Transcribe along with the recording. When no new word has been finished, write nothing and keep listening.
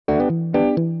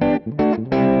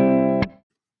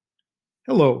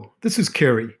Hello, this is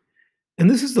Kerry, and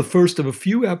this is the first of a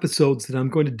few episodes that I'm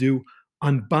going to do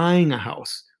on buying a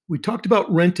house. We talked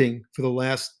about renting for the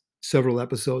last several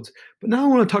episodes, but now I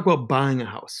want to talk about buying a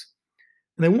house.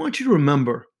 And I want you to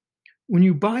remember when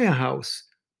you buy a house,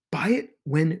 buy it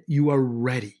when you are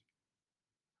ready.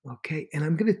 Okay. And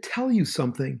I'm going to tell you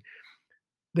something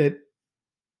that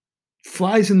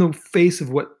flies in the face of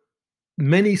what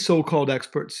many so called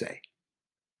experts say: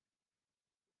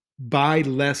 buy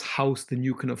less house than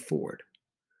you can afford.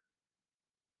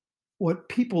 What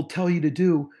people tell you to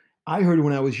do, I heard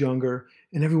when I was younger,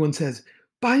 and everyone says,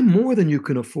 buy more than you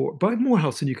can afford, buy more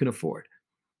house than you can afford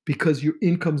because your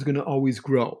income's going to always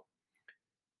grow.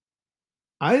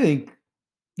 I think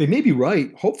they may be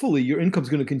right. Hopefully, your income's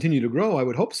going to continue to grow. I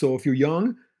would hope so. If you're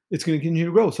young, it's going to continue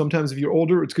to grow. Sometimes if you're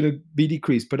older, it's going to be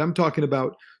decreased. But I'm talking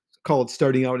about, call it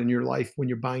starting out in your life when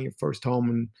you're buying your first home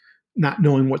and not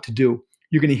knowing what to do.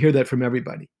 You're going to hear that from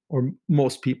everybody or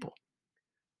most people.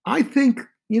 I think,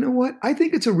 you know what? I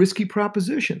think it's a risky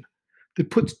proposition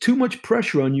that puts too much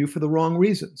pressure on you for the wrong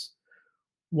reasons.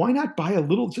 Why not buy a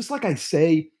little, just like I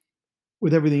say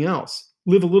with everything else,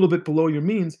 live a little bit below your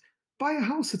means, buy a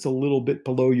house that's a little bit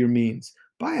below your means.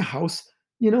 Buy a house,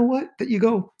 you know what, that you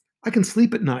go, I can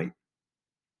sleep at night.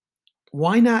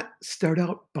 Why not start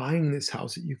out buying this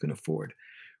house that you can afford?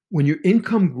 When your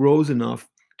income grows enough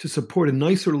to support a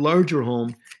nicer, larger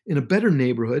home in a better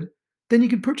neighborhood, then you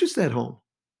can purchase that home.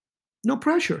 No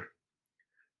pressure.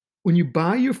 When you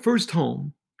buy your first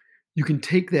home, you can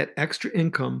take that extra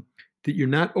income that you're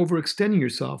not overextending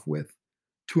yourself with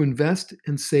to invest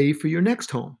and save for your next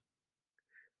home.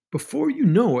 Before you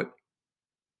know it,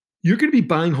 you're going to be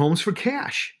buying homes for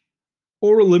cash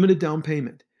or a limited down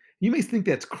payment. You may think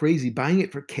that's crazy, buying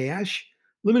it for cash.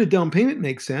 Limited down payment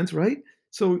makes sense, right?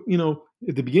 So,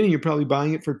 at the beginning, you're probably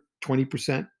buying it for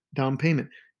 20% down payment.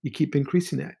 You keep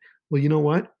increasing that. Well, you know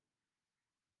what?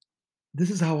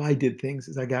 This is how I did things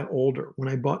as I got older. When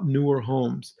I bought newer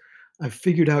homes, I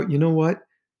figured out, you know what?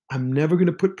 I'm never going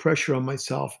to put pressure on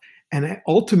myself. And I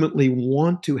ultimately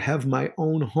want to have my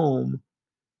own home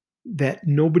that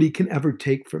nobody can ever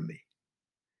take from me.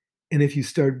 And if you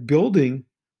start building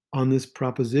on this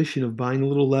proposition of buying a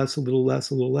little less, a little less,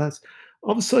 a little less,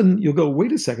 all of a sudden you'll go,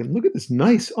 wait a second, look at this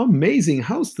nice, amazing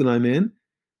house that I'm in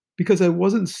because I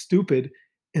wasn't stupid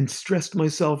and stressed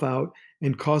myself out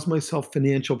and caused myself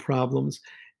financial problems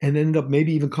and ended up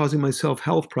maybe even causing myself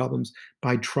health problems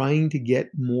by trying to get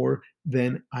more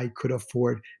than I could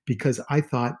afford because I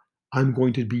thought I'm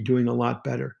going to be doing a lot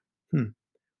better.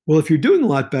 Well, if you're doing a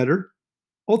lot better,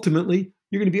 ultimately,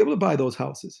 you're going to be able to buy those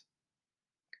houses.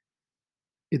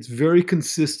 It's very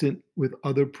consistent with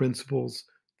other principles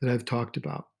that I've talked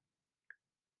about.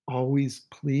 Always,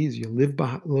 please, you live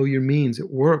below your means. It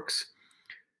works.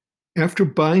 After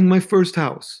buying my first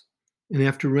house and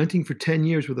after renting for 10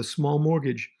 years with a small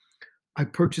mortgage, I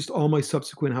purchased all my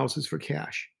subsequent houses for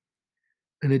cash.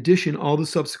 In addition, all the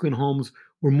subsequent homes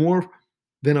were more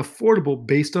than affordable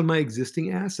based on my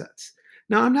existing assets.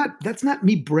 Now, that's not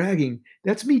me bragging.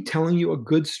 That's me telling you a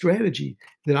good strategy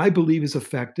that I believe is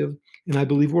effective and I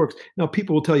believe works. Now,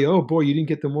 people will tell you, oh boy, you didn't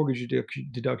get the mortgage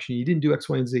deduction. You didn't do X,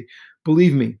 Y, and Z.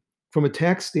 Believe me, from a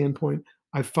tax standpoint,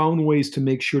 I found ways to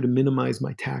make sure to minimize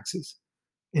my taxes.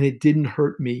 And it didn't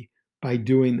hurt me by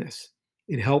doing this.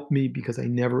 It helped me because I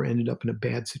never ended up in a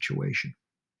bad situation.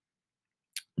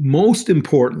 Most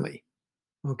importantly,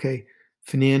 okay,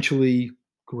 financially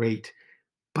great,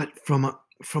 but from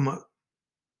a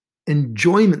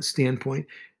enjoyment standpoint,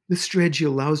 this strategy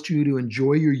allows you to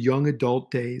enjoy your young adult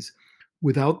days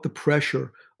without the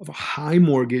pressure of a high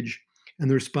mortgage and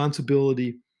the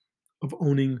responsibility of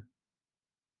owning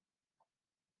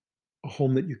a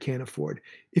home that you can't afford.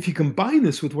 If you combine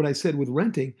this with what I said with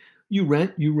renting, you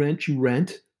rent, you rent, you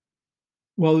rent.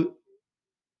 Well,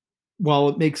 while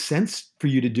it makes sense for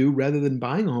you to do rather than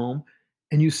buying a home,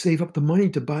 and you save up the money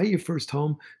to buy your first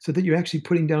home so that you're actually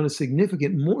putting down a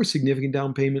more significant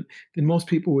down payment than most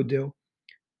people would do.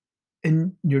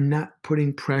 And you're not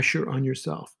putting pressure on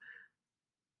yourself.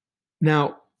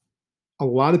 Now, a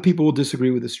lot of people will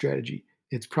disagree with this strategy.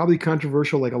 It's probably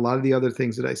controversial, like a lot of the other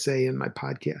things that I say in my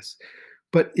podcasts,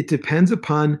 but it depends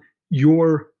upon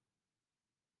your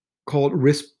called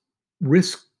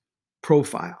risk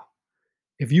profile.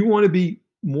 If you want to be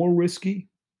more risky,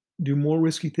 do more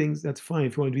risky things, that's fine.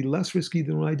 If you want to be less risky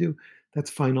than what I do,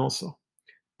 that's fine also.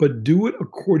 But do it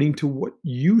according to what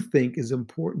you think is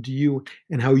important to you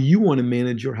and how you want to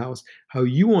manage your house, how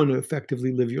you want to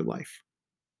effectively live your life.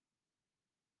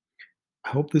 I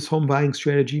hope this home buying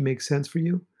strategy makes sense for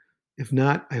you. If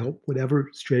not, I hope whatever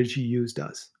strategy you use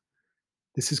does.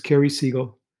 This is Kerry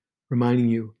Siegel reminding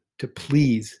you to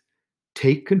please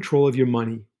Take control of your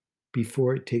money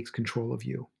before it takes control of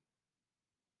you.